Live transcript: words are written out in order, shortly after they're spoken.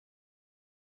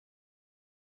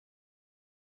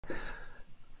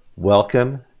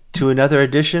Welcome to another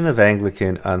edition of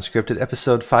Anglican Unscripted,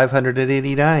 episode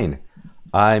 589.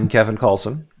 I'm Kevin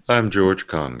Carlson. I'm George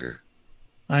Conger.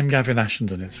 I'm Gavin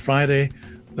Ashenden. It's Friday,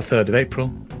 the 3rd of April,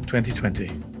 2020.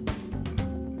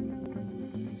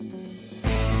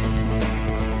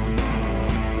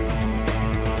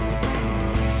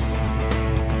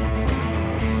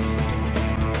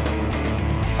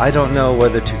 I don't know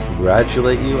whether to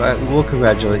congratulate you. I will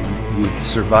congratulate you. You've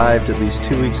survived at least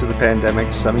 2 weeks of the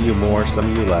pandemic. Some of you more, some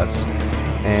of you less.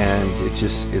 And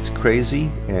it's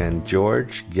crazy. And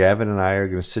George, Gavin, and I are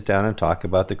going to sit down and talk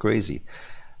about the crazy.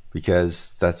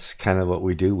 Because that's kind of what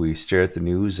we do. We stare at the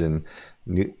news and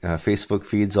Facebook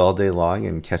feeds all day long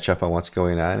and catch up on what's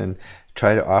going on and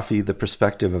try to offer you the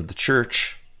perspective of the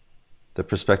church, the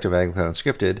perspective of Anglican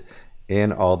Unscripted,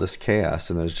 in all this chaos.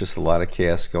 And there's just a lot of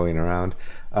chaos going around.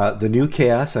 The new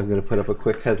chaos, I'm going to put up a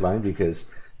quick headline because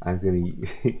I'm going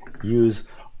to use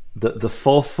the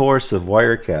full force of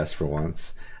Wirecast for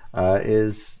once,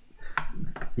 is,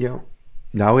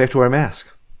 now we have to wear a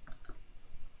mask.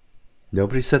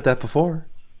 Nobody said that before.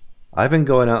 I've been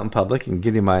going out in public and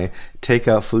getting my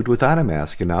takeout food without a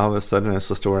mask, and now all of a sudden I'm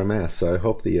supposed to wear a mask. So I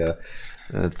hope the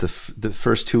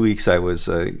first 2 weeks I was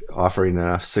offering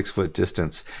enough 6-foot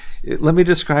distance. Let me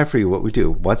describe for you what we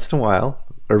do. Once in a while,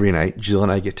 every night, Jill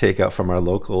and I get takeout from our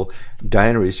local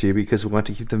dineries here because we want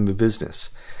to keep them in business.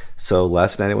 So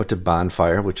last night I went to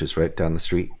Bonfire, which is right down the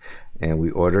street, and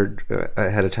we ordered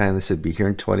ahead of time. They said, be here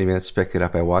in 20 minutes, pick it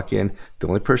up. I walk in. The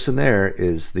only person there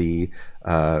is the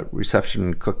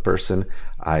reception cook person.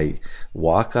 I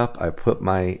walk up. I put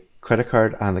my credit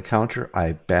card on the counter.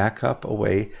 I back up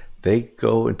away. They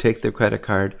go and take their credit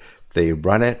card. They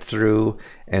run it through,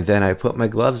 and then I put my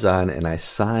gloves on, and I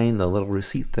sign the little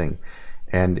receipt thing.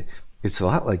 And it's a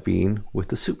lot like being with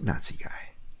the soup Nazi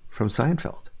guy from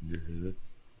Seinfeld.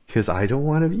 Because I don't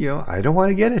want to, I don't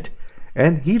want to get it.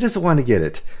 And he doesn't want to get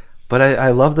it. But I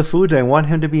love the food, and I want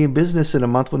him to be in business in a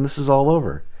month when this is all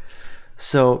over.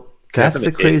 So that's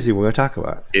the crazy we're going to talk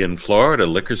about. In Florida,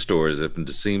 liquor stores have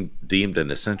been deemed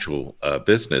an essential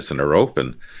business and are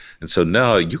open. And so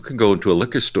now you can go into a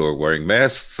liquor store wearing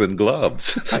masks and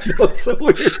gloves. I know, it's so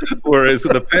weird. Whereas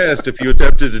in the past, if you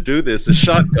attempted to do this, a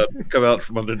shotgun would come out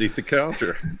from underneath the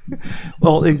counter.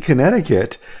 Well, in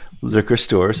Connecticut, liquor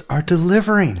stores are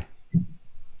delivering.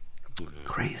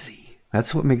 Crazy.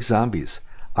 That's what makes zombies.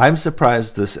 I'm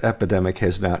surprised this epidemic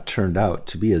has not turned out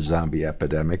to be a zombie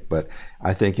epidemic, but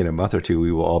I think in a month or two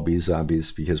we will all be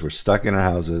zombies because we're stuck in our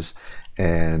houses.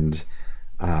 And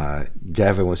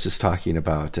Gavin was just talking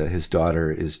about his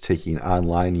daughter is taking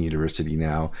online university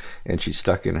now, and she's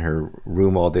stuck in her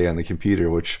room all day on the computer,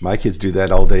 which my kids do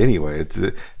that all day anyway. It's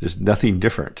just nothing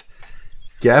different.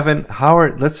 Gavin,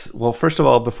 first of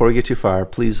all, before we get too far,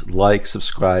 please like,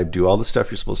 subscribe, do all the stuff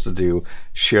you're supposed to do,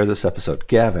 share this episode.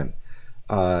 Gavin,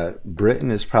 Britain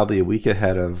is probably a week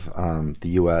ahead of the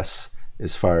U.S.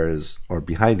 as far as, or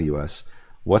behind the U.S.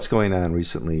 What's going on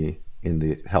recently in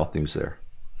the health news there?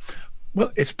 Well,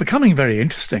 it's becoming very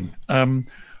interesting.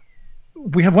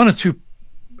 We have one or two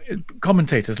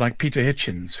commentators like Peter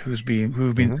Hitchens who've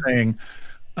been saying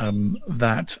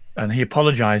that, and he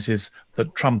apologizes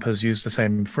that Trump has used the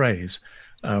same phrase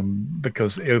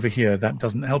because over here that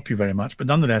doesn't help you very much. But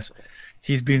nonetheless,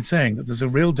 he's been saying that there's a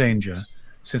real danger,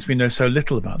 since we know so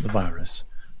little about the virus,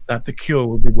 that the cure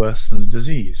will be worse than the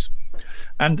disease.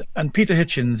 And Peter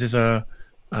Hitchens is a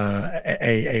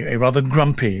rather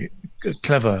grumpy,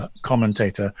 clever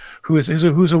commentator who's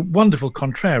a wonderful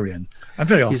contrarian, and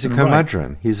very often he's a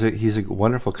curmudgeon. Right. He's a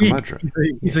wonderful curmudgeon.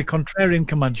 He's a contrarian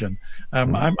curmudgeon.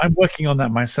 I'm working on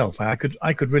that myself. I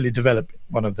could really develop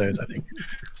one of those, I think.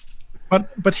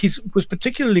 But he was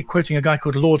particularly quoting a guy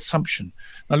called Lord Sumption.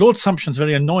 Now, Lord Sumption's a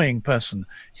very annoying person.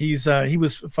 He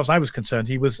was, as far as I was concerned,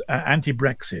 he was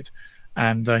anti-Brexit,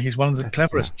 and he's one of the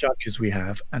cleverest judges we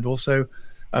have, and also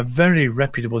a very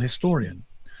reputable historian.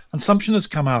 And Sumption has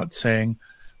come out saying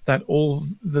that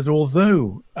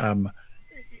although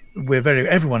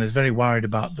everyone is very worried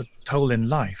about the toll in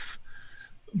life,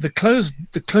 the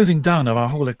closing down of our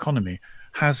whole economy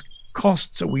has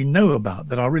costs that we know about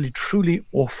that are really truly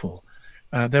awful.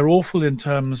 They're awful in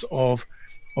terms of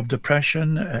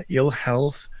depression, ill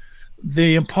health.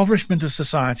 The impoverishment of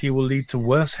society will lead to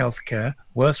worse healthcare,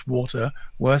 worse water,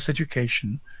 worse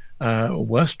education,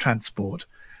 worse transport,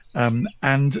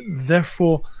 and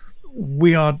therefore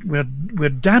we're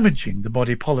damaging the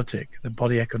body politic, the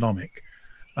body economic,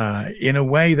 in a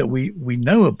way that we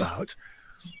know about,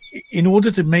 in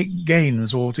order to make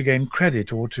gains or to gain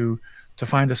credit or to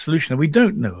find a solution that we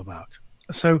don't know about.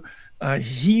 So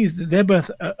they're both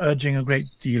urging a great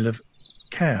deal of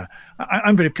care.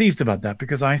 I'm very pleased about that,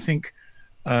 because I think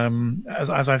As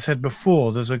I've said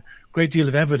before, there's a great deal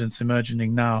of evidence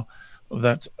emerging now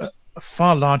that a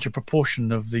far larger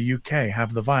proportion of the UK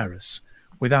have the virus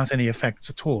without any effects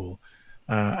at all.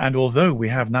 And although we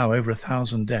have now over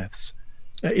 1,000 deaths,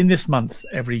 in this month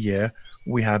every year,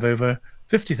 we have over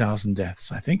 50,000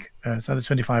 deaths, I think. It's either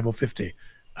 25 or 50.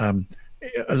 A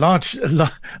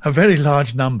very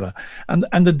large number.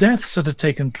 And the deaths that have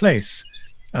taken place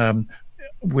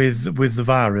with the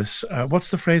virus,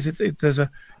 what's the phrase?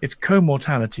 It's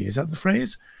co-mortality. Is that the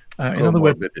phrase? In other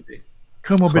words,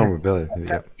 comorbidity.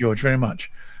 Yeah. George, very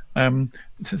much.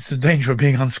 It's the danger of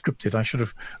being unscripted. I should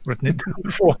have written it down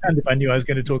beforehand if I knew I was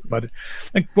going to talk about it.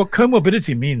 And what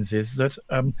comorbidity means is that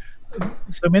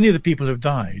so many of the people who've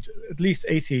died, at least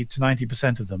 80 to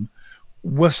 90% of them,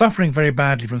 were suffering very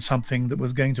badly from something that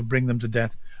was going to bring them to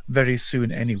death very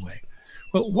soon anyway.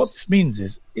 Well, what this means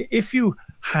is if you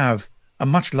have a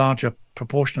much larger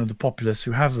proportion of the populace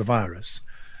who has the virus,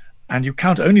 and you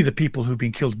count only the people who've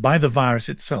been killed by the virus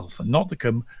itself and not the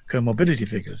comorbidity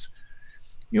figures,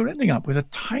 you're ending up with a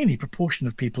tiny proportion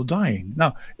of people dying.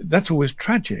 Now, that's always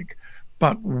tragic,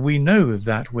 but we know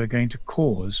that we're going to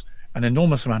cause an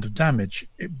enormous amount of damage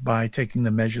by taking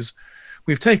the measures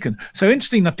we've taken. So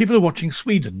interesting that people are watching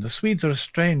Sweden. The Swedes are a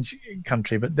strange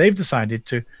country, but they've decided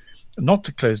not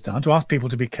to close down, to ask people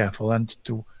to be careful and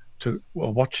to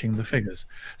watching the figures.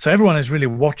 So everyone is really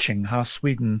watching how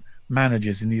Sweden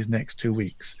manages in these next 2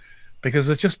 weeks, because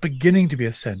there's just beginning to be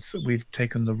a sense that we've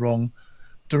taken the wrong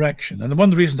direction. And one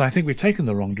of the reasons I think we've taken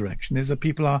the wrong direction is that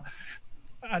people are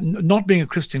not being a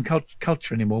Christian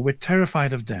culture anymore. We're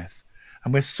terrified of death,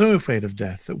 and we're so afraid of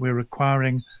death that we're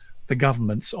requiring the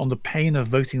governments, on the pain of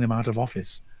voting them out of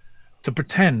office, to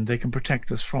pretend they can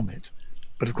protect us from it.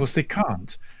 But of course they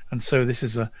can't. And so this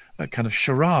is a kind of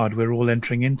charade we're all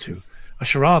entering into, a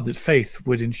charade that faith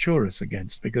would insure us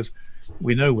against, because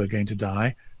we know we're going to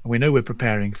die, and we know we're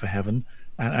preparing for heaven,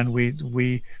 and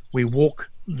we walk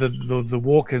the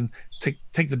walk and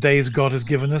take the days God has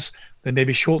given us. They may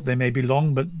be short, they may be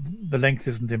long, but the length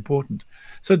isn't important.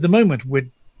 So at the moment,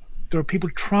 there are people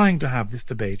trying to have this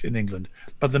debate in England,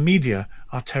 but the media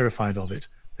are terrified of it.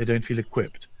 They don't feel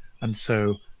equipped, and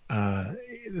so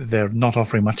they're not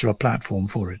offering much of a platform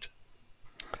for it.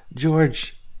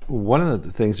 George, one of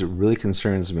the things that really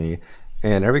concerns me,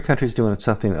 and every country's doing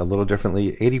something a little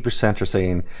differently. 80% are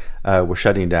saying we're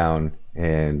shutting down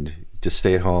and just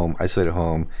stay at home, isolate at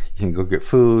home. You can go get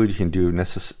food, you can do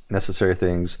necessary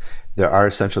things. There are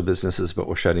essential businesses, but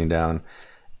we're shutting down.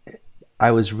 I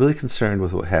was really concerned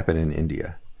with what happened in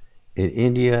India. In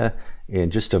India, in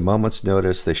just a moment's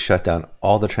notice, they shut down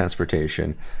all the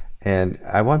transportation. And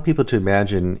I want people to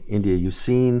imagine India. You've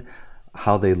seen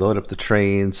how they load up the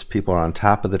trains. People are on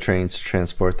top of the trains to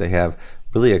transport. They have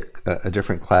really a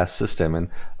different class system. And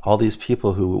all these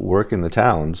people who work in the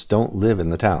towns don't live in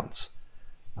the towns.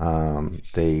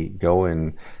 They go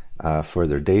in for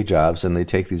their day jobs, and they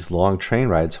take these long train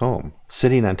rides home,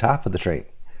 sitting on top of the train.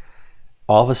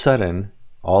 All of a sudden,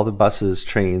 all the buses,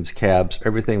 trains, cabs,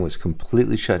 everything was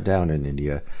completely shut down in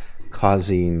India,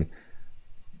 causing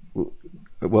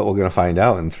what we're going to find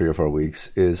out in 3 or 4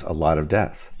 weeks is a lot of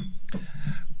death.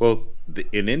 Well,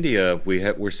 in India,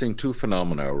 we're seeing two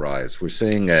phenomena arise. We're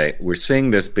seeing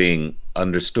this being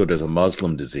understood as a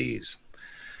Muslim disease.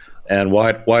 And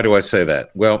why do I say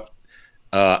that? Well,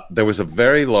 there was a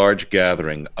very large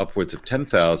gathering, upwards of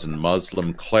 10,000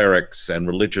 Muslim clerics and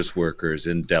religious workers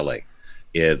in Delhi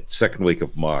in second week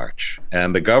of March.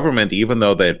 And the government, even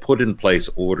though they had put in place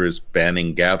orders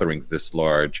banning gatherings this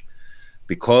large,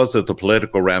 because of the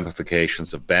political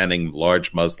ramifications of banning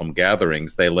large Muslim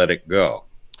gatherings, they let it go.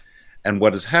 And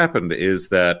what has happened is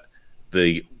that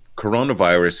the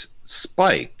coronavirus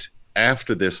spiked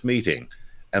after this meeting.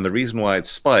 And the reason why it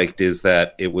spiked is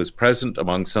that it was present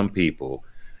among some people.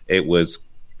 It was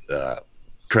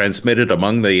transmitted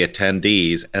among the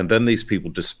attendees, and then these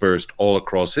people dispersed all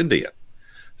across India.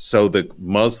 So the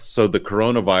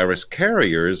coronavirus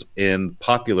carriers in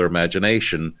popular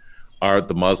imagination are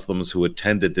the Muslims who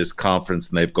attended this conference,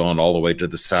 and they've gone all the way to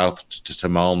the south, to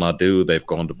Tamil Nadu, they've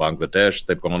gone to Bangladesh,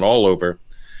 they've gone all over.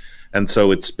 And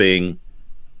so it's being,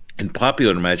 in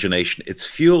popular imagination, it's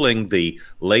fueling the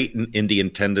latent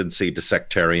Indian tendency to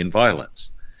sectarian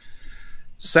violence.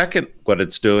 Second, what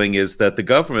it's doing is that the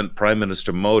government, Prime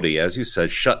Minister Modi, as you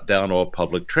said, shut down all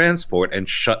public transport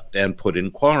and put in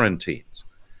quarantines.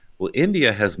 Well,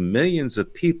 India has millions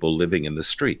of people living in the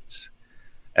streets.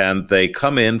 And they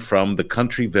come in from the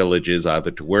country villages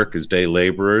either to work as day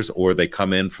laborers, or they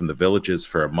come in from the villages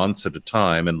for months at a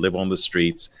time and live on the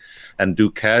streets and do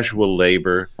casual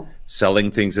labor,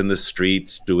 selling things in the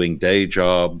streets, doing day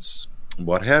jobs,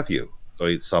 what have you.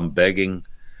 Or some begging,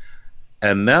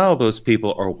 And now those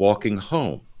people are walking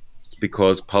home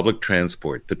because public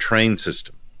transport, the train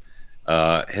system,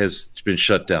 has been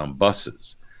shut down,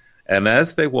 buses. And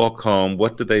as they walk home,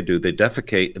 what do? They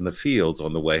defecate in the fields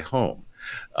on the way home.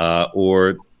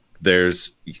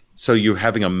 So you're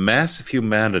having a massive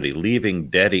humanity leaving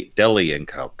Delhi and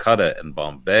Calcutta and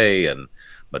Bombay and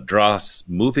Madras,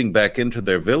 moving back into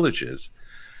their villages,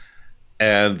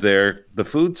 and the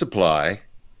food supply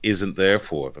isn't there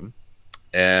for them,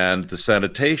 and the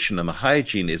sanitation and the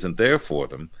hygiene isn't there for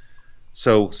them.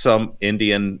 So some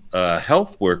Indian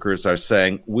health workers are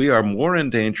saying we are more in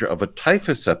danger of a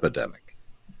typhus epidemic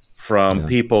from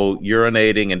people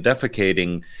urinating and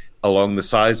defecating along the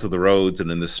sides of the roads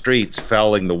and in the streets,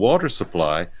 fouling the water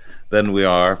supply, than we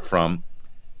are from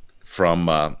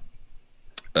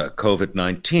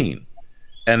COVID-19.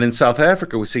 And in South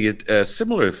Africa, we see a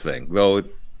similar thing, though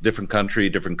different country,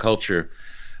 different culture.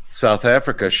 South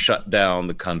Africa shut down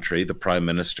the country, the prime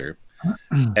minister,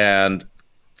 and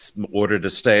ordered a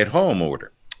stay-at-home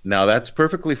order. Now, that's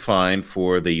perfectly fine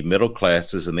for the middle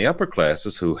classes and the upper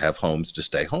classes who have homes to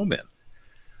stay home in.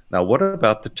 Now, what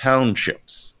about the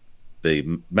townships,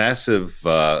 the massive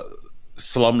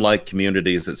slum-like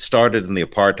communities that started in the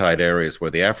apartheid areas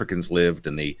where the Africans lived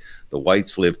and the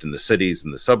whites lived in the cities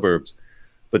and the suburbs?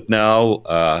 But now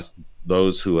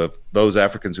those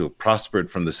Africans who have prospered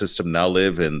from the system now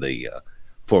live in the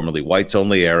formerly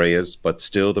whites-only areas, but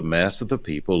still the mass of the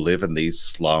people live in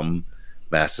these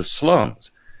massive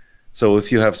slums. So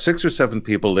if you have 6 or 7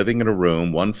 people living in a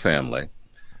room, one family,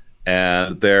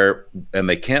 and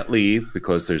they can't leave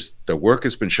because their work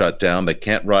has been shut down, they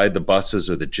can't ride the buses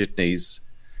or the jitneys,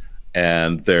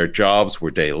 and their jobs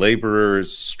were day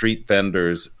laborers, street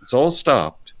vendors, it's all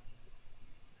stopped.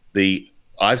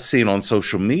 I've seen on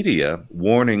social media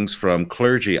warnings from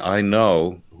clergy I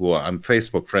know, who I'm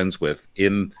Facebook friends with,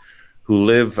 who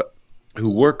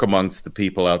work amongst the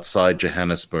people outside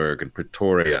Johannesburg and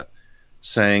Pretoria,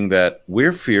 saying that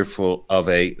we're fearful of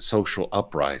a social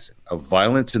uprising, of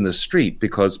violence in the street,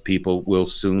 because people will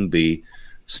soon be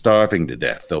starving to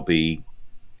death. There'll be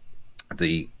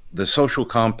the social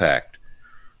compact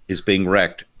is being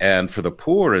wrecked. And for the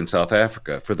poor in South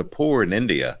Africa, for the poor in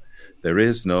India, there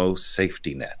is no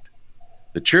safety net.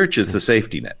 The church is the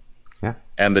safety net. Yeah.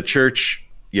 And the church,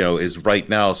 is right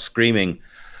now screaming,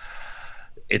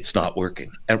 it's not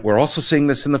working. And we're also seeing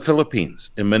this in the Philippines,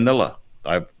 in Manila.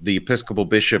 The Episcopal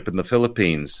bishop in the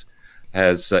Philippines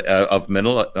has of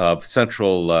Manila, of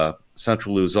Central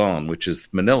Luzon, which is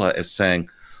Manila, is saying,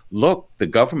 look, the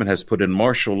government has put in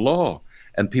martial law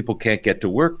and people can't get to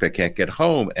work, they can't get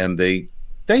home, and they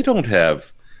don't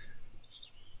have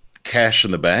cash in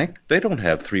the bank. They don't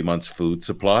have 3 months food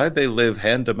supply. They live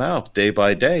hand to mouth, day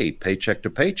by day, paycheck to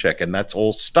paycheck, and that's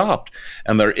all stopped.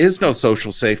 And there is no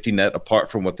social safety net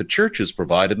apart from what the churches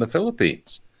provide in the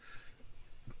Philippines,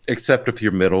 except if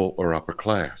you're middle or upper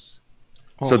class.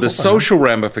 So the social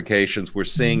ramifications we're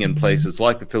seeing in places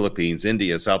like the Philippines,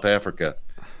 India, South Africa,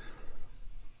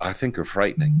 I think are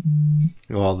frightening.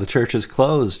 Well, the church is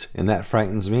closed, and that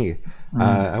frightens me.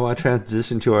 I want to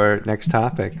transition to our next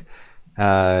topic.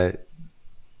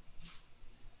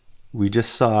 We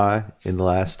just saw in the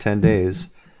last 10 days,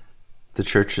 the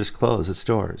church just closed its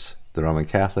doors. The Roman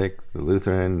Catholic, the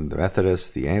Lutheran, the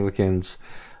Methodist, the Anglicans,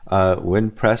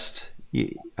 when pressed,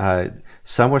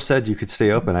 some were said you could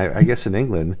stay open. I guess in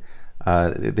England,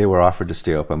 they were offered to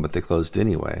stay open, but they closed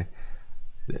anyway.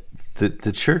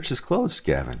 The church is closed,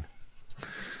 Gavin.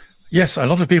 Yes, a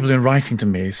lot of people in writing to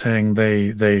me saying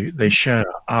they share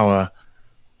our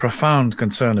profound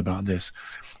concern about this.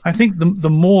 I think the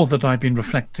more that I've been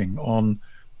reflecting on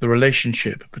the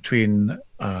relationship between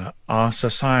our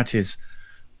society's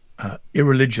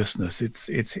irreligiousness,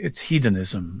 its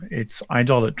hedonism, its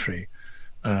idolatry,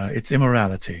 its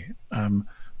immorality,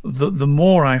 the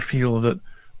more I feel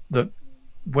that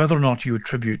whether or not you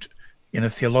attribute in a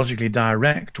theologically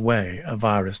direct way a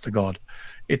virus to God,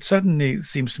 it certainly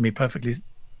seems to me perfectly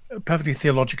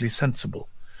theologically sensible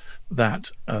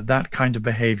that that kind of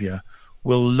behavior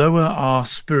will lower our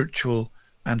spiritual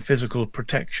and physical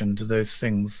protection to those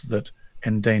things that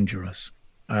endanger us.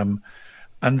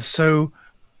 And so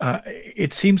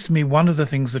it seems to me one of the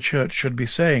things the church should be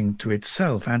saying to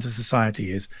itself and to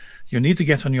society is you need to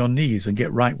get on your knees and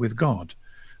get right with God.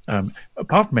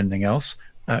 Apart from anything else,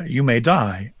 you may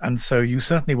die, and so you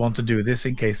certainly want to do this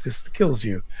in case this kills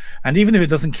you. And even if it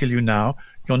doesn't kill you now,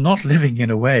 you're not living in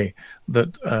a way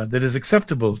that that is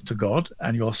acceptable to God,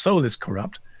 and your soul is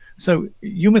corrupt. So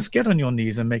you must get on your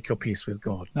knees and make your peace with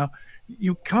God. Now,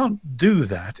 you can't do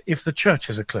that if the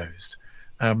churches are closed.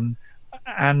 And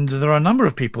there are a number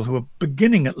of people who are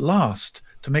beginning at last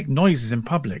to make noises in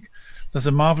public there's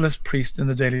a marvelous priest in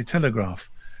the Daily Telegraph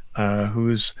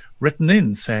who's written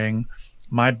in saying,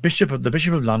 the Bishop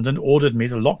of London ordered me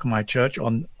to lock my church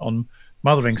on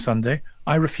Mothering Sunday.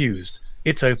 I refused.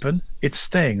 It's open. It's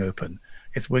staying open.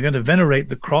 We're going to venerate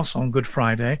the cross on Good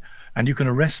Friday, and you can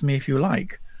arrest me if you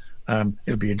like.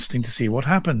 It'll be interesting to see what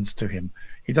happens to him.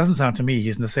 He doesn't sound to me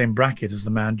he's in the same bracket as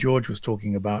the man George was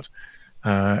talking about,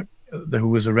 who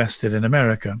was arrested in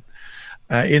America.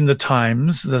 In the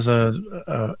Times, there's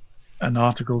an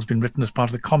article has been written as part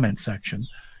of the comment section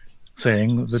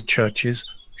saying the churches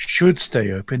should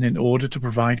stay open in order to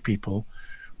provide people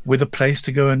with a place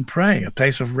to go and pray, a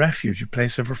place of refuge, a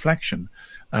place of reflection.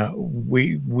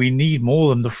 We need more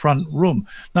than the front room.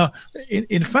 Now,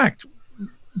 in fact,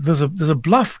 there's a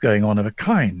bluff going on of a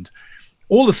kind.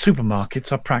 All the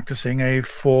supermarkets are practicing a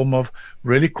form of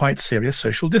really quite serious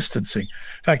social distancing.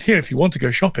 In fact, here, if you want to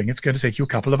go shopping, it's going to take you a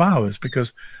couple of hours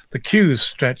because the queues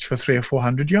stretch for 300 or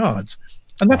 400 yards.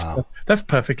 And that's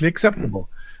perfectly acceptable.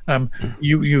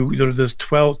 There's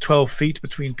 12 feet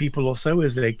between people or so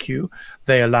as they queue.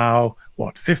 They allow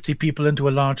 50 people into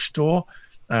a large store.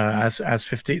 As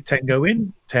 10 go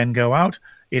in, 10 go out.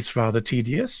 It's rather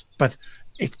tedious, but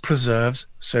it preserves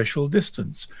social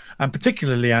distance. And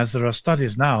particularly as there are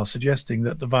studies now suggesting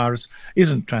that the virus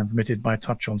isn't transmitted by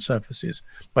touch on surfaces,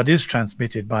 but is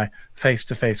transmitted by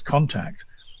face-to-face contact,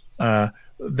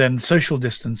 then social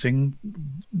distancing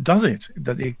does it.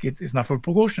 That it is enough of a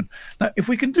precaution. Now, if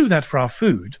we can do that for our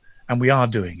food, and we are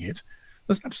doing it,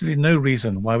 there's absolutely no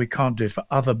reason why we can't do it for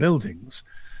other buildings.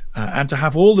 And to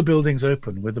have all the buildings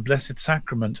open with the Blessed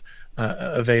Sacrament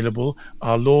available,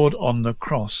 our Lord on the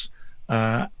cross.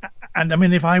 And I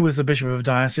mean, if I was the Bishop of a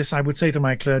diocese, I would say to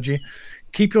my clergy,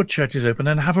 keep your churches open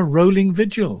and have a rolling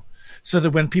vigil, so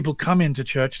that when people come into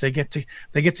church, they get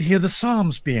to hear the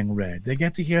Psalms being read. They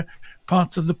get to hear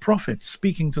parts of the prophets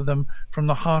speaking to them from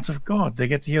the heart of God. They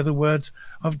get to hear the words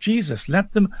of Jesus.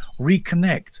 Let them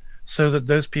reconnect so that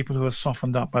those people who are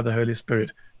softened up by the Holy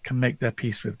Spirit can make their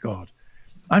peace with God.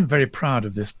 I'm very proud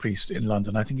of this priest in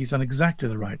London. I think he's done exactly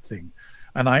the right thing.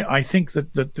 And I think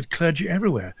that the clergy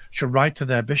everywhere should write to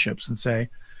their bishops and say,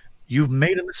 you've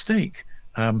made a mistake.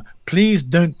 Please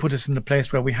don't put us in the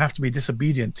place where we have to be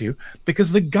disobedient to you,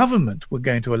 because the government were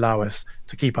going to allow us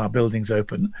to keep our buildings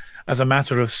open as a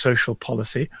matter of social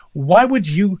policy. Why would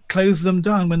you close them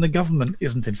down when the government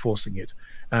isn't enforcing it?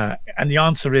 And the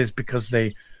answer is because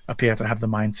they appear to have the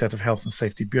mindset of health and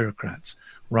safety bureaucrats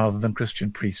rather than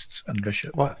Christian priests and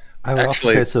bishops. Well, I would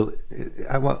also say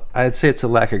I'd say it's a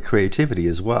lack of creativity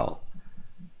as well.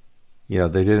 They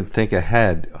didn't think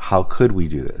ahead. How could we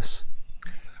do this?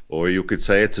 Or you could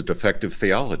say it's a defective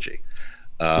theology.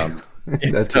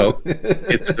 It's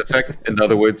a defect. In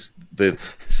other words,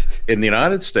 in the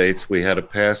United States, we had a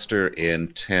pastor in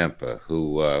Tampa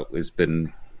who has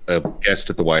been a guest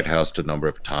at the White House a number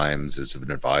of times as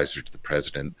an advisor to the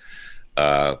president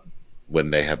when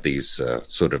they have these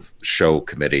sort of show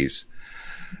committees.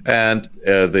 And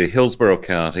the Hillsborough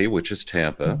County, which is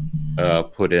Tampa,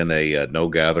 put in a no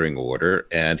gathering order,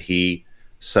 and he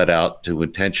set out to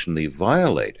intentionally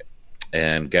violate it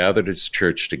and gathered his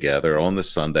church together on the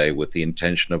Sunday with the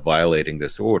intention of violating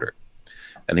this order.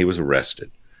 And he was arrested.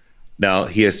 Now,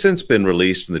 he has since been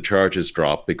released and the charges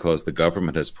dropped because this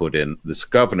governor has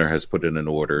put in an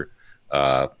order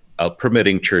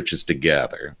permitting churches to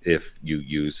gather if you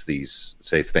use these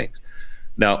safe things.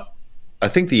 Now, I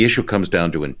think the issue comes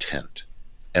down to intent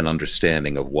and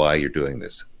understanding of why you're doing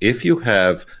this. If you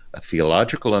have a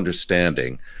theological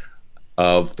understanding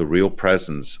of the real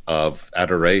presence of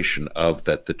adoration, of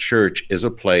that the church is a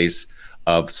place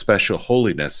of special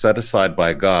holiness set aside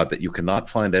by God that you cannot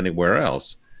find anywhere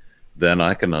else, then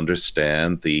I can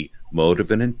understand the motive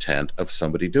and intent of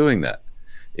somebody doing that.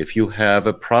 If you have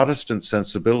a Protestant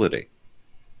sensibility,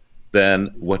 then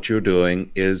what you're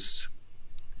doing is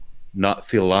not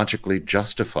theologically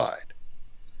justified,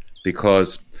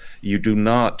 because you do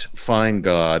not find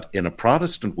God in a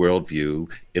Protestant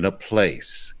worldview in a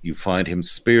place. You find him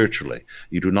spiritually.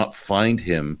 You do not find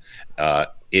him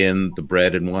in the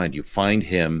bread and wine. You find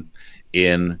him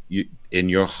in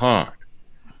your heart.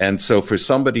 And so for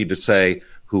somebody to say,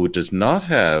 who does not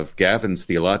have Gavin's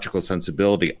theological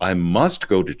sensibility, I must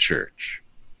go to church,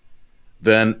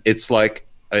 then it's like,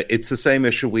 it's the same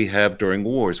issue we have during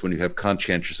wars when you have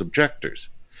conscientious objectors.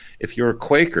 If you're a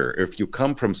Quaker, or if you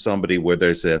come from somebody where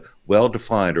there's a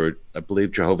well-defined, or I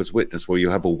believe Jehovah's Witness, where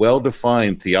you have a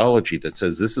well-defined theology that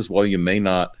says this is why you may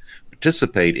not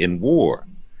participate in war,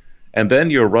 and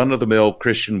then your run-of-the-mill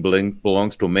Christian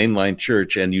belongs to a mainline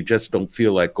church and you just don't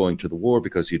feel like going to the war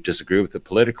because you disagree with it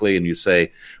politically, and you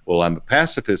say, well, I'm a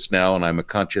pacifist now and I'm a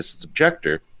conscientious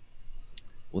objector,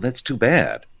 Well, that's too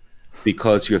bad,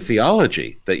 because your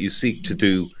theology that you seek to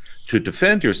do to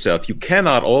defend yourself, you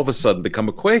cannot all of a sudden become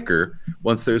a Quaker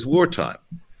once there's wartime.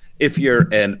 If you're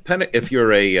an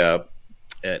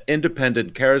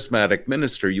independent charismatic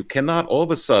minister, you cannot all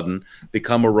of a sudden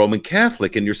become a Roman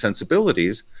Catholic in your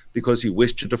sensibilities because you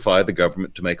wish to defy the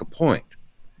government to make a point.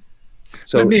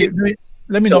 So let me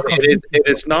so it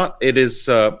is not. It is.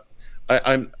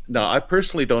 I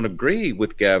personally don't agree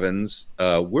with Gavin's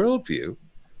worldview,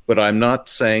 but I'm not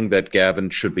saying that Gavin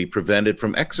should be prevented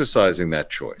from exercising that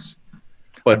choice.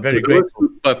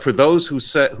 But for those who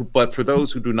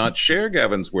do not share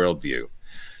Gavin's worldview,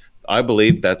 I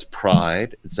believe that's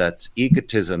pride, that's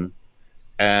egotism,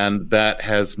 and that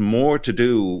has more to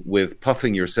do with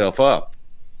puffing yourself up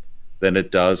than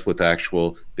it does with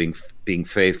actual being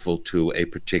faithful to a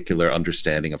particular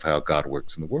understanding of how God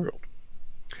works in the world.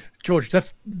 George,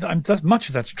 that's much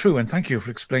of that's true, and thank you for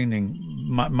explaining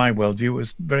my worldview. It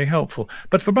was very helpful.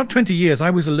 But for about 20 years, I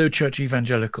was a low church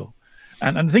evangelical.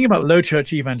 And the thing about low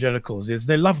church evangelicals is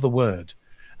they love the word.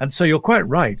 And so you're quite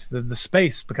right, the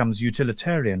space becomes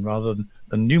utilitarian rather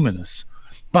than numinous.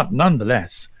 But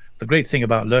nonetheless, the great thing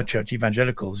about low church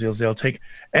evangelicals is they'll take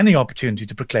any opportunity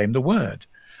to proclaim the word.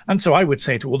 And so I would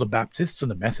say to all the Baptists and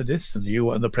the Methodists and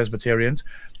the Presbyterians,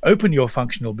 open your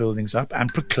functional buildings up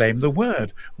and proclaim the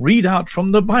word. Read out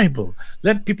from the Bible.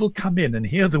 Let people come in and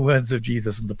hear the words of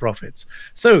Jesus and the prophets.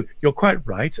 So you're quite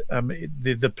right.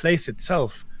 The place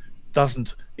itself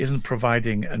isn't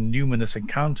providing a numinous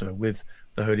encounter with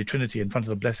the Holy Trinity in front of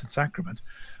the Blessed Sacrament.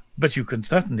 But you can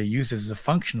certainly use it as a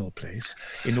functional place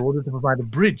in order to provide a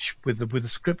bridge with the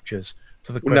scriptures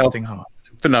for the questing heart.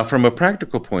 Now, from a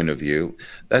practical point of view,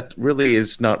 that really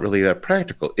is not really that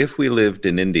practical. If we lived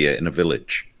in India in a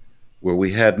village where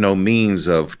we had no means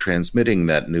of transmitting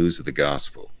that news of the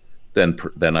gospel,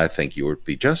 then I think you would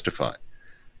be justified.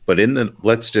 But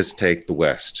let's just take the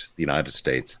West, the United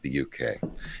States, the UK.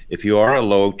 If you are a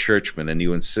low churchman and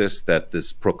you insist that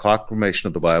this proclamation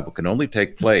of the Bible can only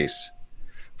take place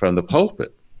from the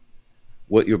pulpit,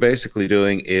 what you're basically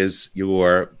doing is you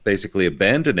are basically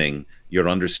abandoning your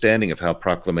understanding of how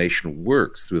proclamation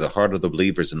works through the heart of the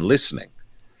believers and listening.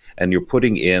 And you're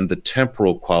putting in the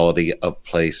temporal quality of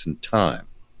place and time.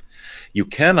 You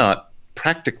cannot,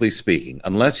 practically speaking,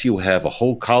 unless you have a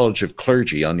whole college of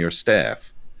clergy on your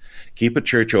staff, keep a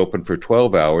church open for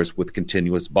 12 hours with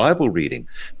continuous Bible reading,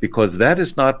 because that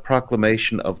is not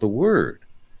proclamation of the word.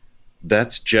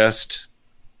 That's just,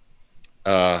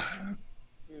 that's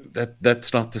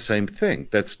not the same thing.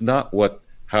 That's not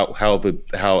how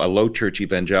a low church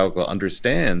evangelical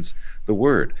understands the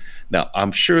word. Now,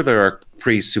 I'm sure there are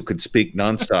priests who could speak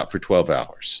nonstop for 12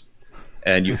 hours,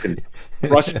 and you can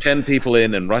rush 10 people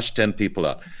in and rush 10 people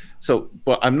out. So,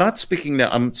 but I'm not speaking now.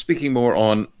 I'm speaking more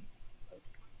on.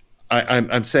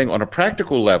 I'm saying on a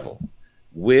practical level,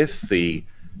 with the,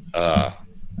 in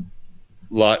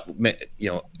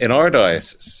our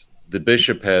diocese, the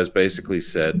bishop has basically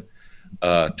said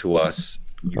to us,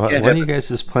 one of you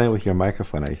guys is playing with your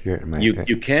microphone. I hear it in my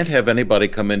You can't have anybody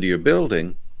come into your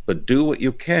building, but do what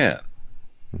you can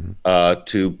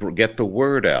to get the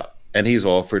word out. And he's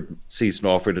offered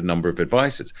a number of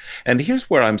advices. And here's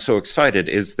where I'm so excited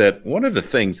is that one of the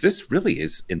things, this really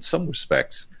is, in some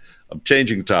respects, I'm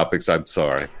changing topics, I'm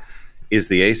sorry, is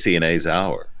the ACNA's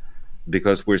hour.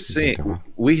 Because we're seeing,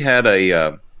 we had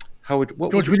a, George,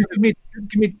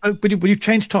 will you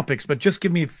change topics, but just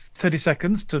give me 30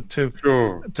 seconds to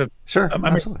Sure.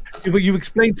 You've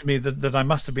explained to me that I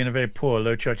must have been a very poor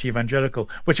low church evangelical,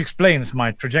 which explains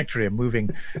my trajectory of moving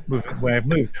the way I've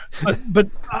moved. But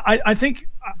I think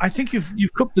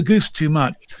you've cooked the goose too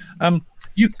much.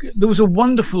 There was a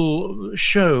wonderful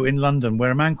show in London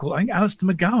where a man called, I think, Alistair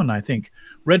McGowan,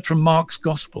 read from Mark's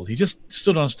Gospel. He just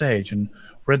stood on stage and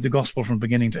read the Gospel from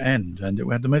beginning to end, and it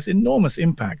had the most enormous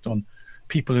impact on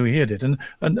people who heard it.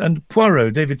 And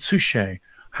Poirot, David Suchet,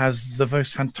 has the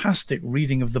most fantastic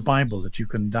reading of the Bible that you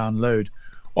can download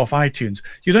off iTunes.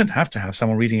 You don't have to have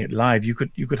someone reading it live. You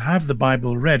could have the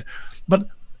Bible read, but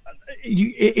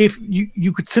if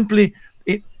you could simply,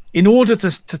 in order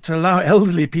to allow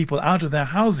elderly people out of their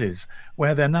houses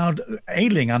where they're now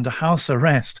ailing under house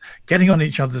arrest, getting on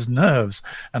each other's nerves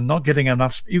and not getting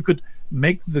enough, you could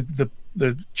make the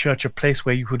church a place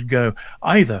where you could go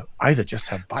either just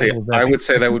have Bible. I would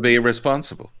say that would be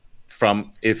irresponsible.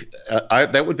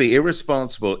 That would be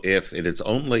irresponsible if it is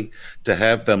only to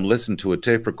have them listen to a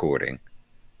tape recording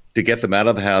to get them out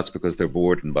of the house because they're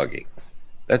bored and buggy.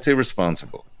 That's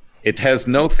irresponsible. It has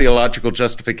no theological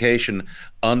justification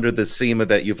under the schema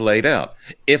that you've laid out.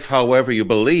 If, however, you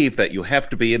believe that you have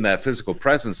to be in that physical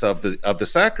presence of the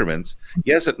sacraments,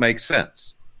 yes, it makes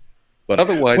sense. But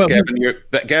otherwise, Well,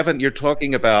 Gavin, you're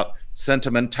talking about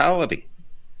sentimentality,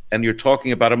 and you're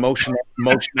talking about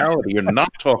emotionality. You're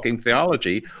not talking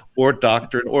theology or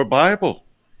doctrine or Bible.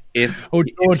 If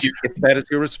that is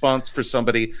your response for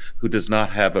somebody who does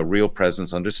not have a real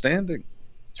presence understanding.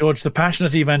 George, the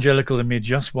passionate evangelical in me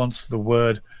just wants the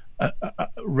word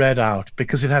read out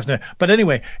because it has no. But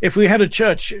anyway, if we had a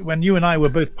church when you and I were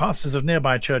both pastors of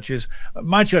nearby churches,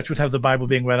 my church would have the Bible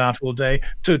being read out all day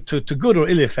to good or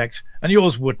ill effect, and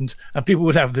yours wouldn't, and people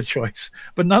would have the choice.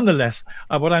 But nonetheless,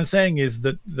 what I'm saying is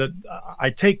that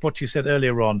I take what you said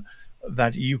earlier on,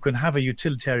 that you can have a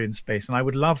utilitarian space, and I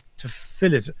would love to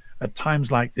fill it at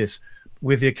times like this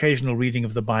with the occasional reading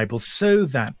of the Bible, so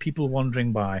that people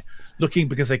wandering by, looking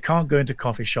because they can't go into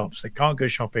coffee shops, they can't go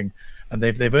shopping, and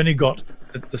they've only got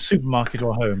the supermarket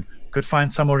or home, could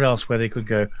find somewhere else where they could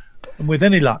go, and with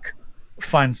any luck,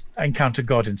 encounter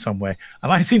God in some way.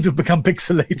 And I seem to have become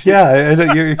pixelated.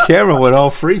 Yeah, your camera went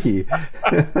all freaky.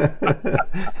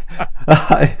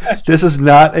 This is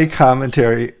not a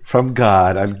commentary from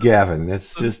God. I'm Gavin.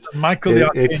 It's just Michael the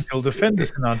Archangel, defend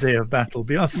us in our day of battle.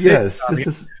 Be our savior. Yes, this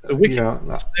is the wicked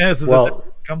snares of the devil.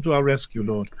 Come to our rescue,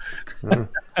 Lord.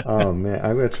 Oh man,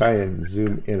 I'm going to try and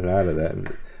zoom in and out of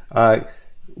that.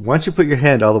 Why don't you put your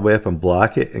hand all the way up and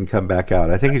block it and come back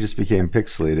out? I think it just became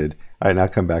pixelated. All right, now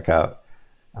come back out.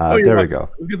 There we go.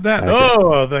 Look at that. Okay.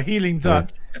 Oh, the healing touch.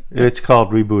 It's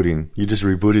called rebooting. You just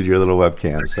rebooted your little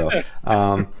webcam. So,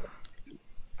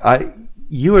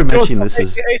 you were mentioning this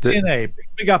is ACNA.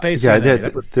 Big up ACNA.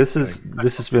 Yeah, this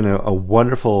has been a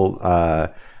wonderful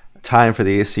time for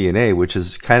the ACNA, which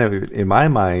is kind of, in my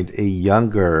mind, a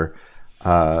younger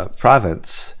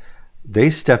province. They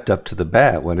stepped up to the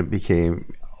bat when it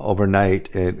became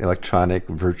overnight an electronic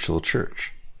virtual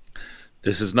church.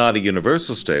 This is not a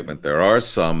universal statement. There are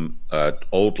some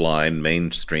old line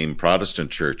mainstream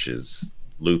Protestant churches,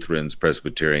 Lutherans,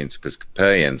 Presbyterians,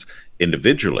 Episcopalians,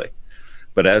 individually.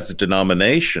 But as a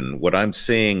denomination, what I'm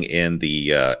seeing in the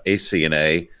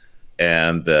ACNA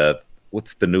and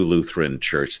what's the New Lutheran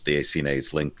Church the ACNA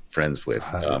is linked friends with?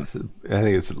 I think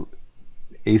it's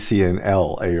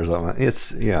ACNLA or something.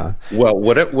 It's, yeah. Well,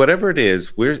 whatever it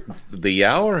is, the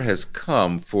hour has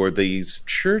come for these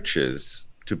churches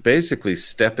to basically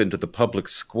step into the public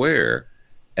square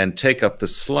and take up the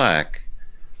slack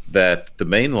that the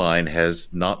main line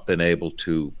has not been able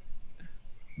to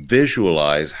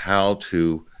visualize how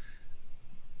to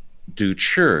do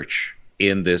church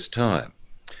in this time.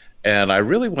 And I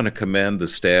really want to commend the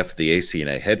staff, the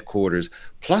ACNA headquarters,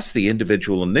 plus the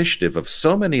individual initiative of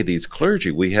so many of these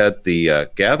clergy. We had the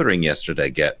gathering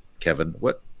yesterday, Kevin.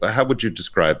 How would you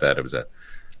describe that? It was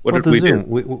what did we Zoom. do?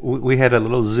 We had a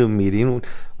little Zoom meeting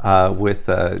with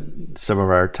some of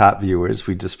our top viewers.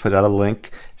 We just put out a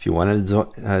link. If you want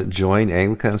to join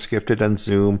Anglican Unscripted on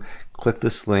Zoom, click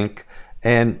this link.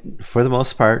 And for the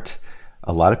most part,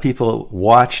 a lot of people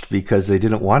watched because they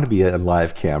didn't want to be on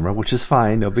live camera, which is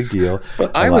fine, no big deal.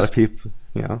 But a lot of people,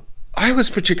 I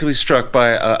was particularly struck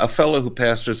by a fellow who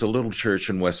pastors a little church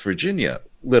in West Virginia,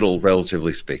 little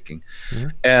relatively speaking,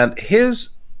 and his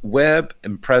web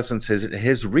and presence,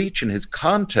 his reach and his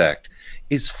contact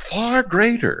is far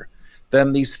greater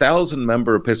than these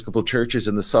 1,000-member Episcopal churches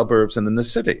in the suburbs and in the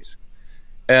cities.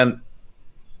 And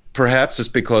perhaps it's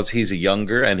because he's a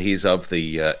younger and he's of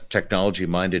the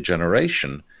technology-minded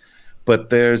generation,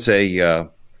 but there's the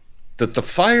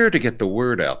fire to get the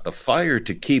word out, the fire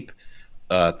to keep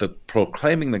the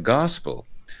proclaiming the gospel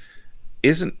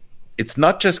it's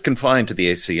not just confined to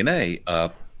the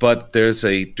ACNA, but there's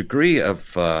a degree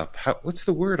of what's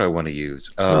the word I want to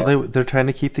use? They're trying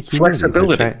to keep the community.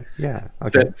 Flexibility.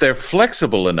 Okay. They're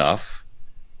flexible enough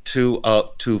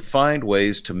to find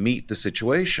ways to meet the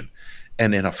situation.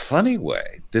 And in a funny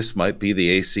way, this might be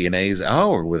the ACNA's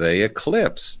hour where they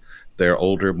eclipse their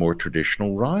older, more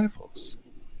traditional rivals.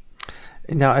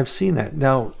 Now, I've seen that.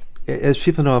 Now, as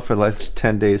people know, for the last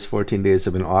 10 days, 14 days,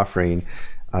 I've been offering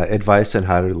advice on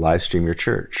how to live stream your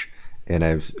church. And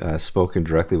I've spoken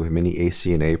directly with many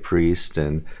ACNA priests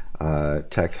and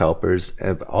tech helpers.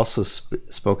 I've also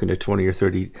spoken to 20 or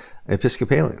 30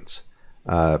 Episcopalians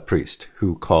priests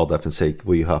who called up and say,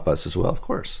 will you help us as well? Of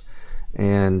course.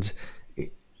 And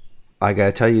I got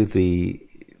to tell you, the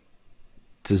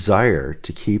desire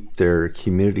to keep their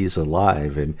communities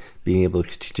alive and being able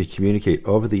to communicate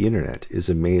over the internet is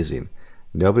amazing.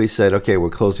 Nobody said, okay,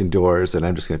 we're closing doors and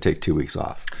I'm just going to take 2 weeks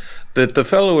off. The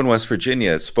fellow in West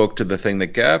Virginia spoke to the thing that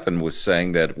Gavin was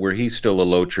saying, that were he still a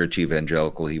low church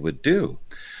evangelical, he would do,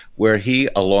 where he,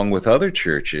 along with other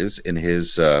churches in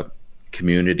his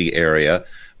community area,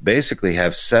 basically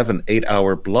have 7-8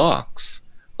 hour blocks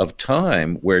of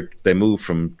time where they move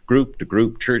from group to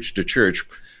group, church to church,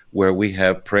 where we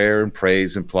have prayer and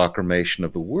praise and proclamation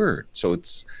of the word. So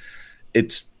it's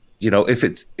if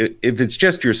it's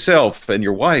just yourself and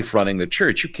your wife running the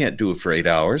church, you can't do it for 8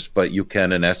 hours, but you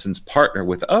can in essence partner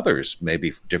with others,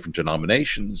 maybe different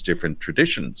denominations, different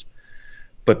traditions.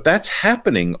 But that's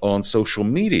happening on social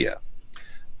media.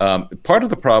 Part of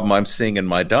the problem I'm seeing in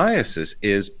my diocese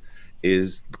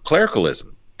is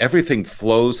clericalism. Everything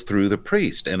flows through the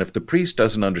priest, and if the priest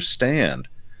doesn't understand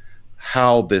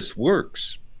how this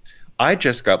works, I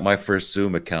just got my first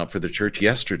Zoom account for the church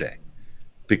yesterday,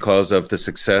 because of the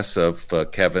success of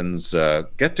Kevin's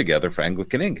get-together for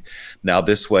Anglican Inc. Now,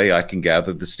 this way I can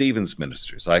gather the Stevens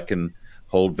ministers. I can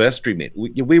hold vestry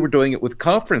meetings. We were doing it with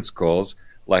conference calls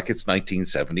like it's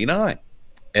 1979.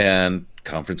 And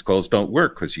conference calls don't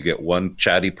work because you get one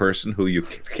chatty person who you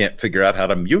can't figure out how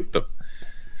to mute them.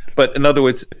 But in other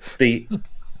words, the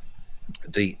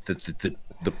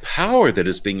power that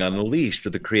is being unleashed, or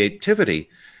the creativity,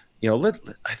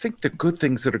 I think the good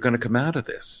things that are going to come out of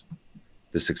this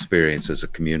experience as a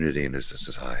community and as a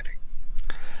society.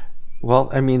 Well,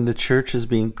 I mean, the church is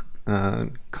being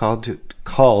called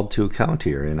to account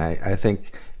here, and I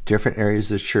think different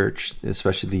areas of the church,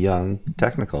 especially the young,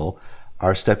 technical,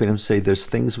 are stepping up and say there's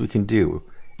things we can do.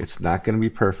 It's not going to be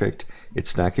perfect.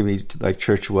 It's not going to be like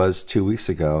church was 2 weeks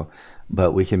ago,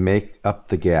 but we can make up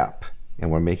the gap.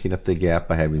 And we're making up the gap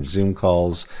by having Zoom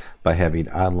calls, by having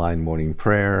online morning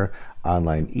prayer,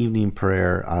 online evening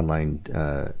prayer, online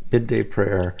midday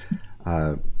prayer,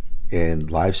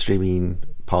 and live streaming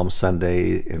Palm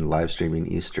Sunday and live streaming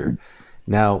Easter.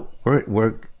 Now,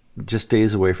 we're just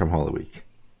days away from Holy Week.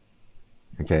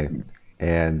 Okay?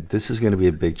 And this is going to be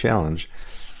a big challenge.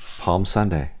 Palm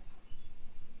Sunday.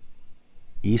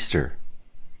 Easter.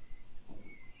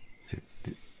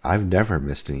 I've never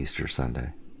missed an Easter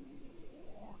Sunday.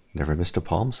 Never missed a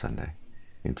Palm Sunday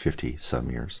in 50-some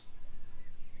years.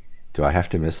 Do I have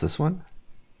to miss this one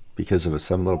because of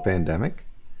some little pandemic?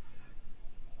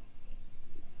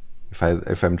 If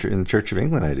I'm in the Church of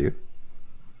England, I do.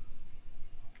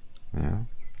 Yeah,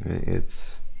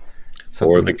 it's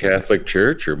or the Catholic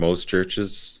Church, or most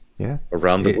churches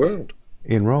around the world.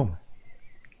 In Rome,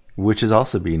 which is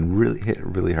also being hit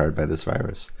really hard by this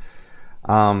virus.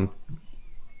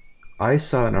 I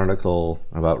saw an article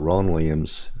about Rowan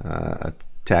Williams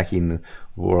attacking the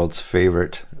world's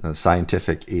favorite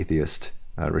scientific atheist,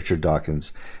 Richard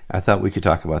Dawkins. I thought we could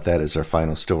talk about that as our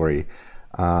final story.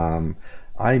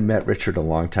 I met Richard a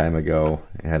long time ago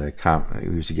at he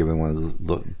was giving one of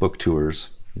those book tours.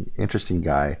 Interesting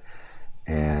guy.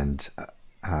 And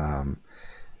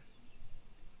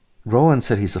Rowan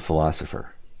said he's a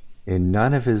philosopher. In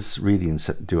none of his readings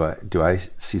do I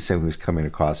see someone who's coming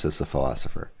across as a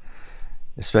philosopher.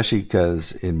 Especially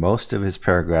because in most of his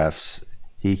paragraphs,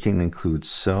 he can include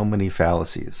so many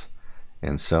fallacies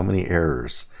and so many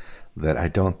errors that I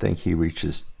don't think he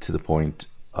reaches to the point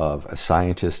of a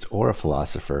scientist or a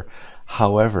philosopher.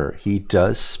 However, he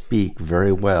does speak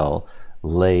very well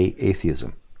lay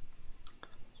atheism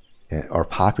or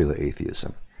popular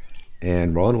atheism.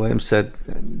 And Rowan Williams said,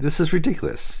 this is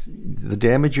ridiculous. The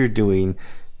damage you're doing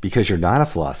because you're not a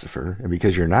philosopher and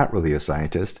because you're not really a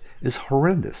scientist is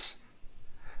horrendous.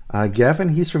 Gavin,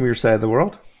 he's from your side of the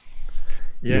world.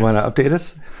 Yes. You want to update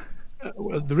us?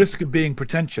 Well, the risk of being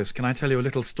pretentious, can I tell you a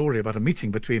little story about a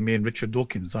meeting between me and Richard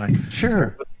Dawkins?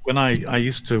 Sure. When I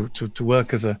used to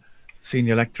work as a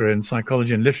senior lecturer in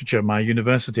psychology and literature at my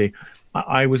university,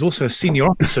 I was also a senior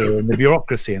officer in the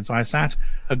bureaucracy, and so I sat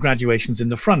at graduations in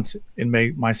the front in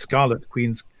my Scarlet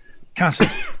Queen's cassock,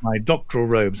 my doctoral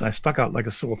robes. I stuck out like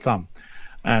a sore thumb.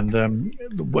 And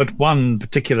at one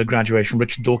particular graduation,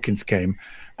 Richard Dawkins came,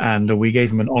 and we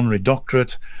gave him an honorary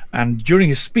doctorate. And during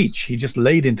his speech, he just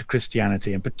laid into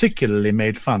Christianity and particularly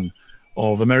made fun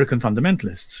of American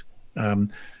fundamentalists.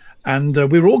 And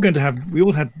we were all going to have, we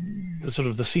all had the sort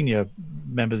of the senior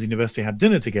members of the university had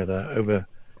dinner together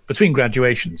between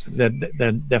graduations.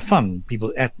 They're fun.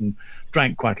 People ate and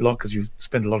drank quite a lot because you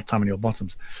spend a lot of time on your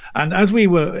bottoms. And as we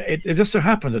were, it just so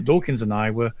happened that Dawkins and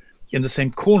I were in the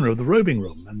same corner of the robing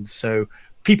room. And so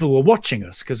people were watching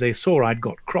us because they saw I'd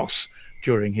got cross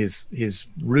during his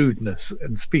rudeness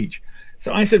and speech.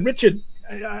 So I said, Richard,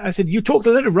 you talked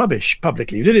a lot of rubbish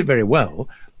publicly. You did it very well,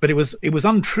 but it was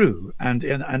untrue and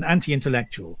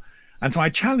anti-intellectual. And so I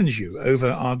challenge you over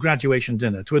our graduation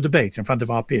dinner to a debate in front of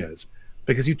our peers,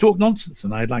 because you talk nonsense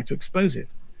and I'd like to expose it.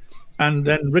 And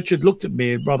then Richard looked at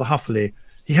me rather huffily.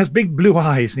 He has big blue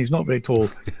eyes and he's not very tall.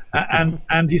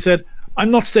 and he said, I'm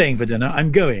not staying for dinner,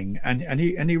 I'm going. And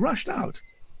he rushed out.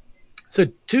 So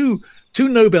two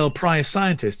Nobel Prize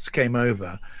scientists came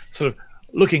over, sort of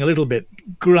looking a little bit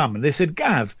glum. And they said,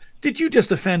 Gav, did you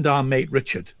just offend our mate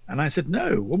Richard? And I said,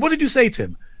 no. Well, what did you say to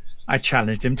him? I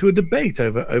challenged him to a debate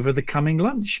over the coming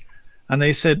lunch. And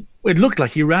they said, well, it looked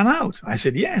like he ran out. I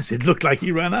said, yes, it looked like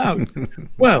he ran out.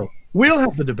 Well, we'll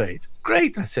have the debate.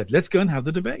 Great. I said, let's go and have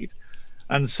the debate.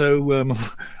 And so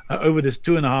over this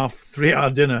 2.5, 3 hour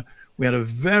dinner, we had a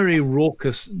very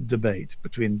raucous debate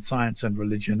between science and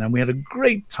religion. And we had a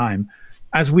great time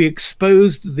as we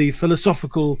exposed the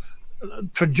philosophical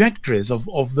trajectories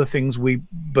of the things we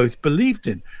both believed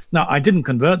in. Now, I didn't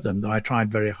convert them, though I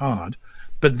tried very hard.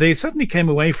 But they certainly came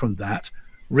away from that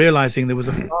realizing there was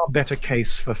a far better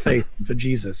case for faith for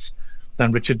Jesus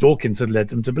than Richard Dawkins had led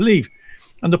them to believe.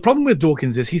 And the problem with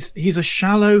Dawkins is he's a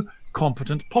shallow,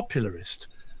 competent popularist.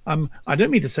 I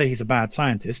don't mean to say he's a bad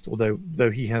scientist,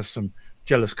 though he has some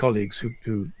jealous colleagues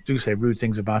who do say rude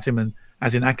things about him, and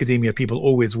as in academia, people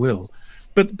always will.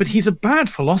 But he's a bad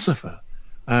philosopher.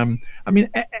 I mean,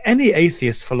 any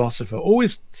atheist philosopher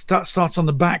always starts on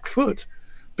the back foot,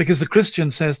 because the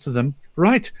Christian says to them,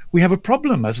 right, we have a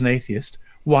problem as an atheist.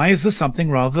 Why is there something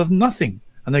rather than nothing?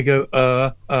 And they go,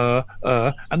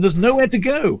 and there's nowhere to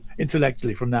go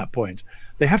intellectually from that point.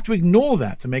 They have to ignore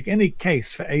that to make any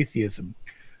case for atheism.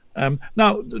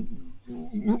 Now,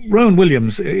 Rowan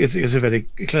Williams is a very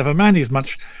clever man. He's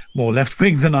much more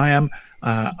left-wing than I am.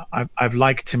 I've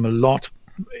liked him a lot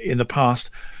in the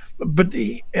past. But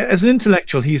as an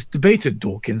intellectual, he's debated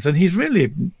Dawkins, and he's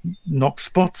really knocked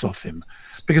spots off him,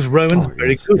 because Rowan's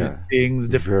very good at seeing the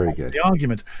difference of the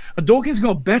argument. And Dawkins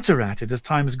got better at it as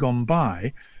time has gone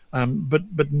by,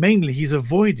 but mainly he's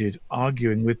avoided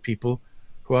arguing with people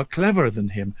who are cleverer than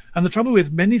him. And the trouble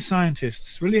with many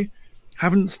scientists really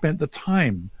haven't spent the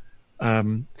time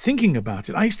thinking about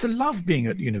it. I used to love being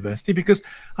at university, because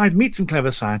I'd meet some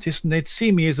clever scientists and they'd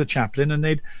see me as a chaplain, and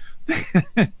they'd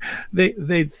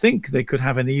think they could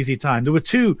have an easy time. There were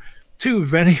two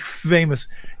very famous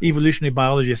evolutionary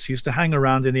biologists who used to hang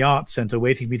around in the art center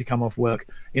waiting for me to come off work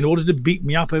in order to beat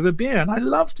me up over beer, and I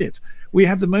loved it. We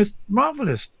had the most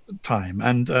marvelous time,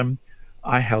 and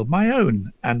I held my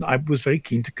own, and I was very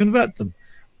keen to convert them.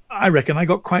 I reckon I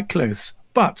got quite close.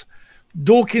 But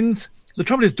Dawkins, the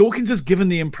trouble is, Dawkins has given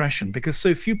the impression, because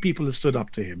so few people have stood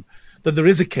up to him, that there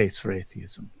is a case for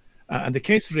atheism. And the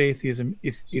case for atheism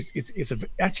is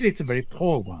actually a very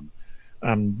poor one.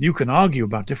 You can argue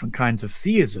about different kinds of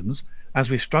theisms as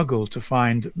we struggle to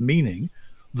find meaning.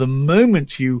 The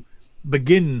moment you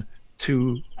begin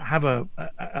to have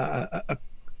a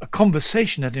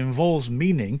conversation that involves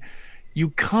meaning,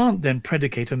 you can't then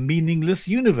predicate a meaningless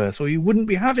universe, or you wouldn't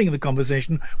be having the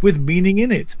conversation with meaning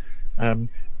in it.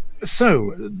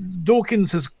 So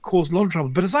Dawkins has caused a lot of trouble.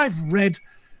 But as I've read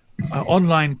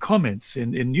online comments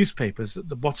in newspapers at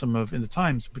the bottom of, in the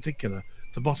Times in particular,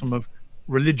 the bottom of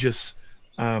religious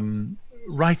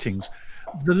writings,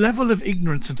 the level of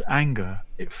ignorance and anger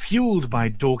fueled by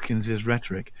Dawkins's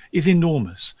rhetoric is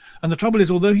enormous. And the trouble is,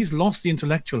 although he's lost the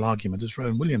intellectual argument, as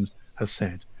Rowan Williams has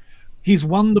said, he's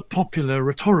won the popular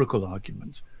rhetorical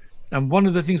argument. And one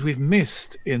of the things we've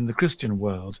missed in the Christian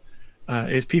world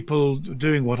is people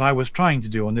doing what I was trying to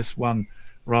do on this one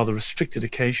rather restricted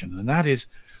occasion, and that is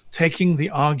taking the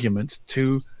argument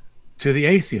to the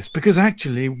atheist, because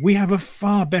actually we have a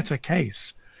far better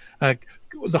case.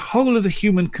 The whole of the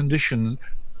human condition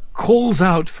calls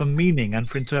out for meaning and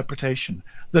for interpretation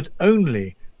that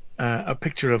only a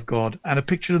picture of God and a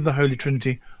picture of the Holy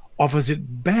Trinity offers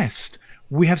it best.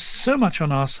 We have so much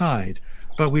on our side,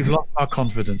 but we've lost our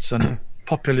confidence, and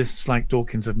populists like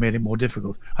Dawkins have made it more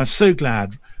difficult. I'm so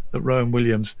glad that Rowan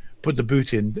Williams put the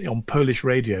boot in on Polish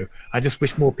radio. I just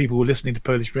wish more people were listening to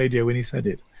Polish radio when he said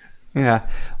it. Yeah.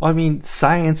 Well, I mean,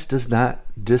 science does not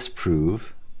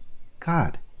disprove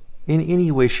God in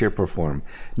any way, shape, or form.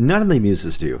 None of the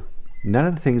muses do. None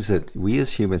of the things that we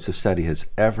as humans have studied has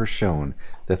ever shown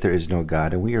that there is no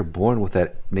God, and we are born with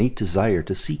that innate desire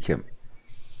to seek him.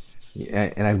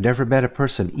 And I've never met a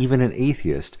person, even an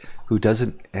atheist, who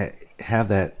doesn't have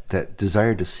that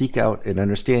desire to seek out an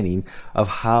understanding of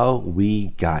how we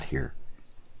got here.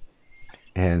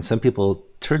 And some people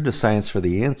turn to science for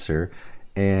the answer,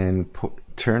 and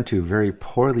turn to very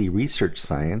poorly researched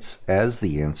science as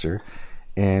the answer,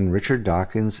 and Richard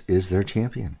Dawkins is their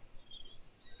champion.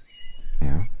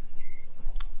 Yeah.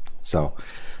 So,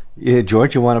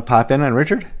 George, you want to pop in on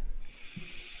Richard?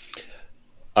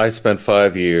 I spent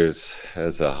 5 years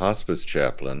as a hospice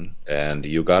chaplain, and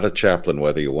you got a chaplain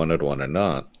whether you wanted one or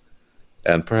not.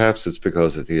 And perhaps it's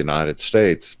because of the United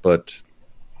States, but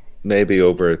maybe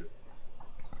over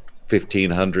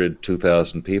 1,500,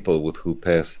 2,000 people with who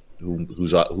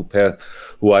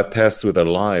I passed through their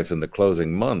lives in the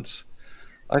closing months.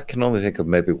 I can only think of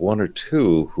maybe one or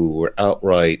two who were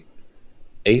outright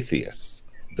atheists.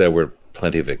 There were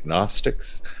plenty of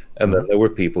agnostics, and then there were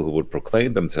people who would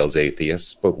proclaim themselves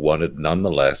atheists, but wanted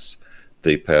nonetheless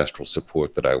the pastoral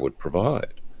support that I would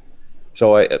provide.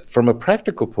 So, from a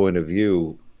practical point of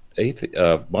view,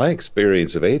 my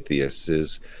experience of atheists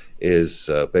is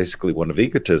basically one of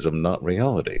egotism, not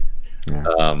reality.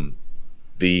 Yeah.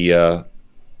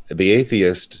 The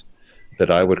atheist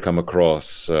that I would come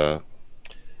across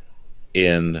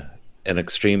in an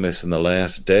extremist in the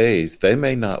last days, they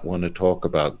may not want to talk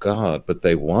about God, but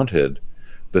they wanted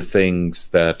the things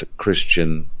that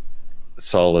Christian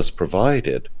solace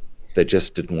provided. They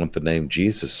just didn't want the name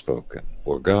Jesus spoken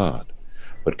or God.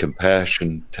 But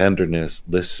compassion, tenderness,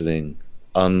 listening,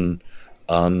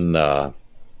 unconditional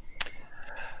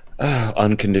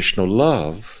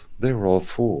love, they were all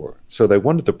for. So they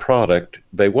wanted the product,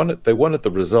 they wanted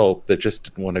the result. They just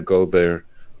didn't want to go there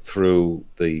through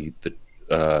the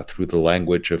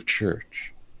language of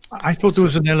church. I thought there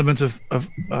was an element of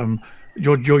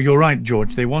you're right,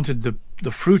 George. They wanted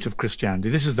the fruit of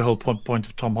Christianity. This is the whole point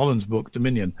of Tom Holland's book,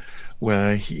 Dominion,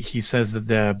 where he says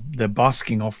that they're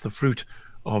basking off the fruit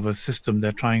of a system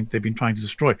they've been trying to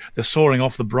destroy. They're soaring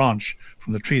off the branch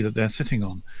from the tree that they're sitting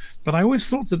on. But I always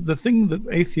thought that the thing that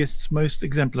atheists most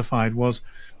exemplified was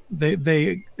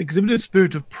they exhibited a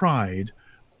spirit of pride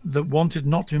that wanted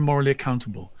not to be morally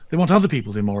accountable. They want other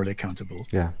people to be morally accountable.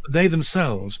 Yeah. They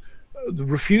themselves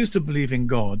refuse to believe in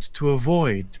God to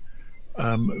avoid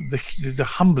the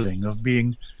humbling of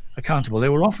being accountable. They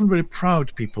were often very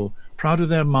proud people, proud of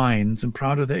their minds and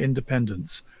proud of their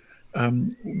independence,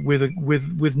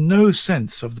 with no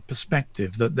sense of the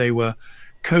perspective that they were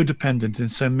codependent in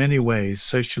so many ways,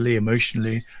 socially,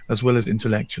 emotionally, as well as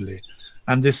intellectually.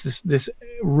 And this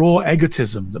raw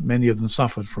egotism that many of them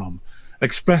suffered from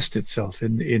expressed itself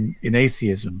in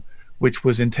atheism, which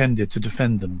was intended to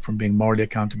defend them from being morally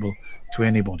accountable to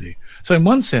anybody. So in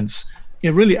one sense,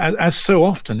 it really, as so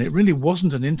often, it really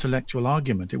wasn't an intellectual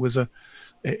argument. It was a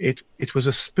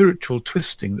spiritual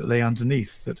twisting that lay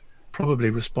underneath that probably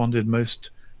responded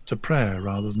most to prayer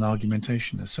rather than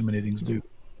argumentation, as so many things do.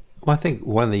 Well, I think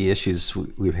one of the issues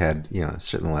we've had,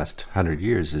 certainly in the last 100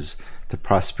 years, is the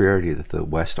prosperity that the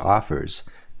West offers.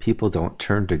 People don't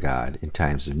turn to God in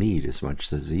times of need as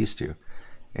much as they used to.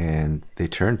 And they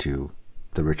turn to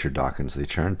the Richard Dawkins, they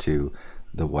turn to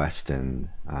the West and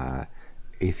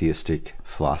atheistic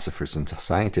philosophers and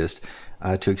scientists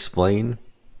to explain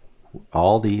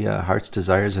all the heart's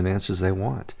desires and answers they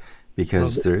want.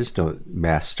 Because there is no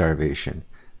mass starvation.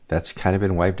 That's kind of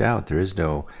been wiped out. There is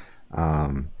no,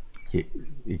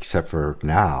 except for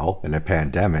now in a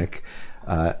pandemic,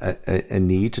 a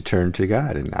need to turn to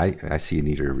God. And I see a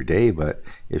need every day, but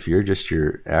if you're just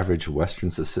your average Western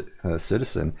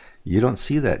citizen, you don't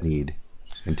see that need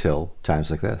until times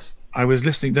like this. I was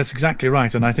listening. That's exactly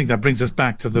right. And I think that brings us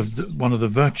back to one of the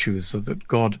virtues that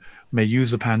God may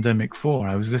use the pandemic for.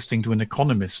 I was listening to an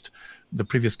economist, the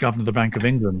previous governor of the Bank of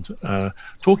England,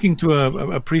 talking to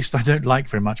a priest I don't like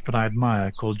very much, but I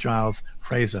admire, called Giles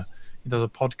Fraser. He does a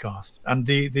podcast. And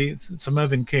Sir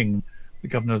Mervyn King, the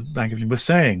governor of the Bank of England, was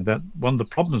saying that one of the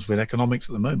problems with economics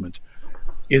at the moment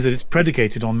is that it's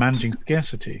predicated on managing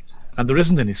scarcity. And there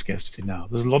isn't any scarcity now.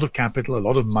 There's a lot of capital, a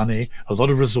lot of money, a lot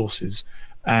of resources,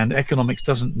 and economics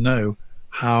doesn't know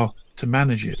how to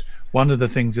manage it. One of the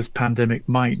things this pandemic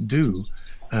might do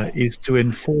is to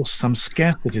enforce some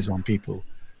scarcities on people.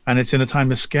 And it's in a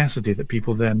time of scarcity that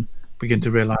people then begin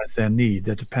to realize their need,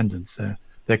 their dependence,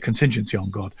 their contingency on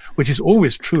God, which is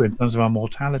always true in terms of our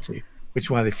mortality, which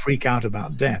is why they freak out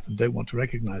about death and don't want to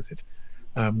recognize it.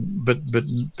 But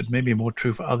maybe more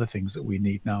true for other things that we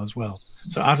need now as well.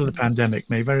 So out of the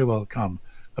pandemic may very well come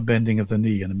a bending of the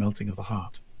knee and a melting of the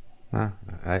heart.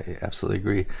 I absolutely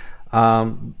agree.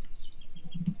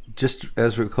 Just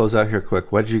as we close out here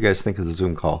quick, what did you guys think of the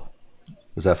Zoom call?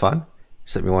 Was that fun?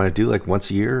 Something you want to do like once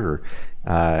a year? Or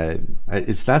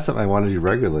it's not something I want to do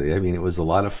regularly. I mean, it was a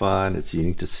lot of fun. It's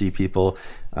unique to see people.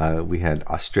 We had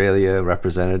Australia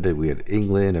represented. We had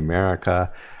England,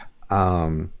 America.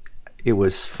 It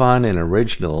was fun and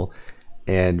original.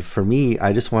 And for me,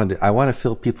 I want to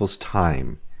fill people's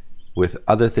time with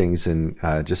other things and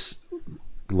just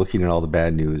looking at all the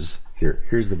bad news.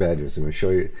 Here's the bad news. I'm going to show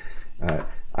you.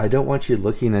 I don't want you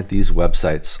looking at these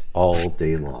websites all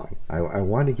day long. I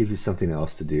want to give you something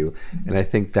else to do. And I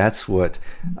think that's what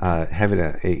having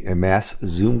a mass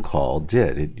Zoom call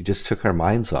did. It just took our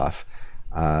minds off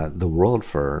the world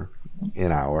for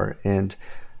an hour. And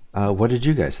what did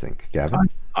you guys think, Gavin?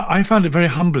 I found it very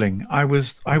humbling. I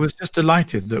was just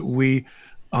delighted that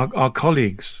our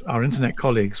colleagues, our internet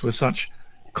colleagues, were such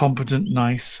competent,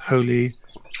 nice, holy,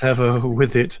 clever,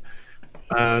 with it.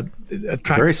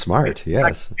 Very smart,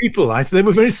 yes. People, they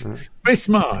were very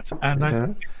smart, and I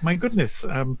think, my goodness,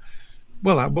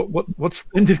 what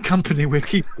splendid company we're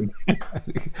keeping.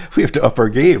 We have to up our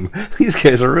game. These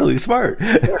guys are really smart.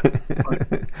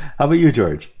 How about you,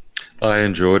 George? I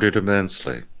enjoyed it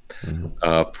immensely.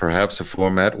 Perhaps a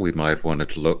format we might want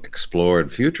to explore in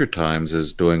future times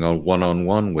is doing a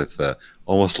one-on-one with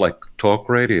almost like talk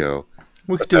radio.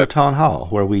 We could do a town hall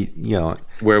where we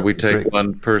take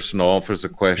one person offers a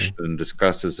question and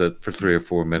discusses it for 3 or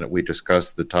 4 minutes. We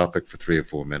discuss the topic for 3 or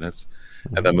 4 minutes,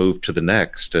 and then move to the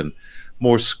next, and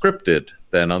more scripted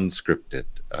than unscripted.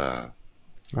 I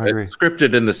agree.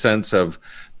 Scripted in the sense of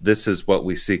this is what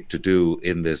we seek to do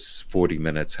in this 40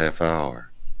 minutes, half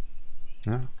hour.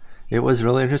 Yeah. It was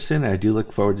really interesting. I do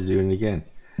look forward to doing it again.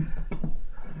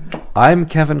 I'm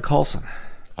Kevin Carlson.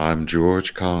 I'm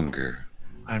George Conger.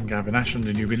 I'm Gavin Ashland,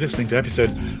 and you'll be listening to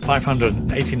episode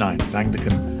 589 of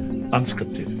Anglican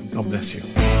Unscripted. God bless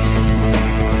you.